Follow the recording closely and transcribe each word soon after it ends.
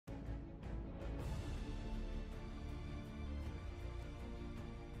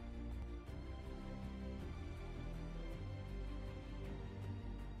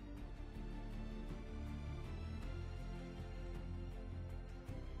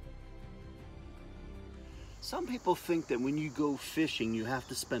Some people think that when you go fishing, you have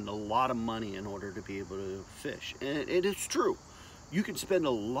to spend a lot of money in order to be able to fish. And it is true. You can spend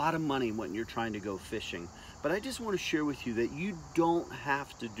a lot of money when you're trying to go fishing. But I just want to share with you that you don't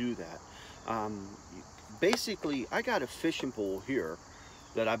have to do that. Basically, I got a fishing pole here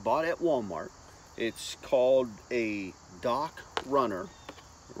that I bought at Walmart. It's called a dock runner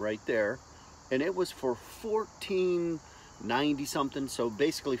right there. And it was for $14.90 something, so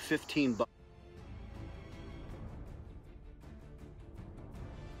basically 15 bucks.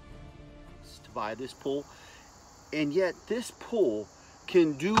 To buy this pool, and yet this pool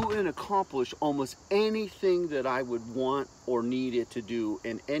can do and accomplish almost anything that I would want or need it to do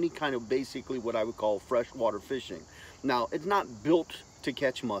in any kind of basically what I would call freshwater fishing. Now, it's not built to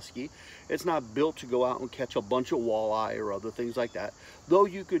catch muskie. It's not built to go out and catch a bunch of walleye or other things like that. Though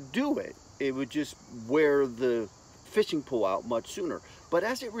you could do it, it would just wear the fishing pole out much sooner. But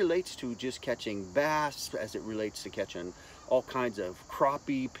as it relates to just catching bass, as it relates to catching all kinds of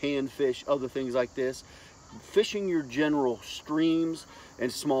crappie, panfish, other things like this, fishing your general streams and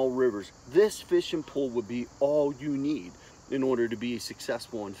small rivers, this fishing pole would be all you need in order to be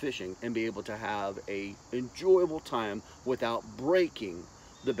successful in fishing and be able to have a enjoyable time without breaking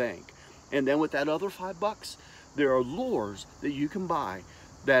the bank. And then with that other $5, there are lures that you can buy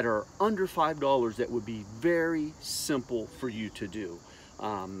that are under $5 that would be very simple for you to do,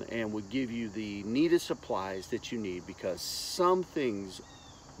 and would give you the needed supplies that you need, because some things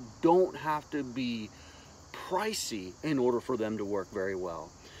don't have to be pricey in order for them to work very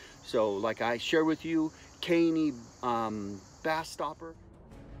well. So like I share with you, Caney bass stopper.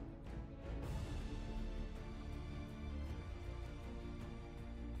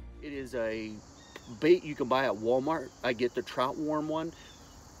 It is a bait you can buy at Walmart. I get the Trout worm one.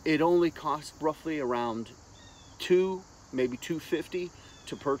 It only costs roughly around maybe $2.50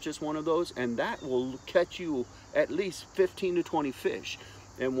 to purchase one of those, and that will catch you at least 15 to 20 fish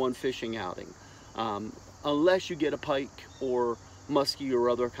in one fishing outing, unless you get a pike or muskie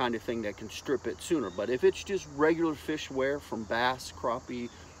or other kind of thing that can strip it sooner. But if it's just regular fish wear from bass, crappie,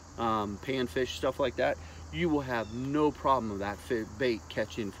 panfish, stuff like that, you will have no problem with that bait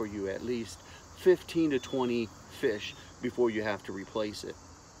catching for you at least 15 to 20 fish before you have to replace it.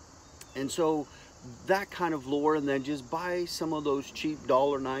 And so that kind of lure, and then just buy some of those cheap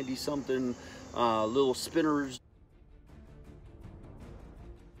 $1.90 something little spinners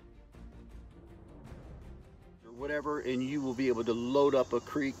or whatever, and you will be able to load up a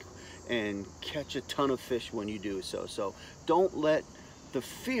creek and catch a ton of fish when you do so. So don't let the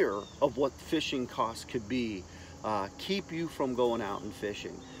fear of what fishing costs could be keep you from going out and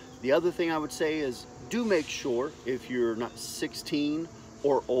fishing. The other thing I would say is, do make sure if you're not 16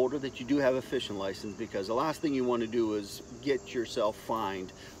 or older that you do have a fishing license, because the last thing you want to do is get yourself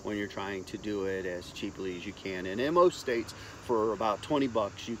fined when you're trying to do it as cheaply as you can. And in most states, for about 20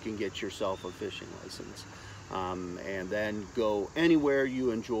 bucks, you can get yourself a fishing license, and then go anywhere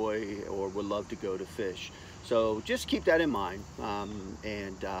you enjoy or would love to go to fish. So just keep that in mind.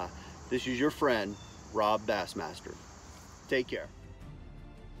 This is your friend, Rob Bassmaster. Take care.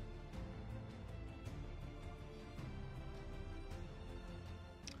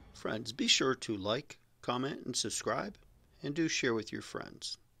 Friends, be sure to like, comment, and subscribe, and do share with your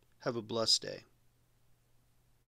friends. Have a blessed day.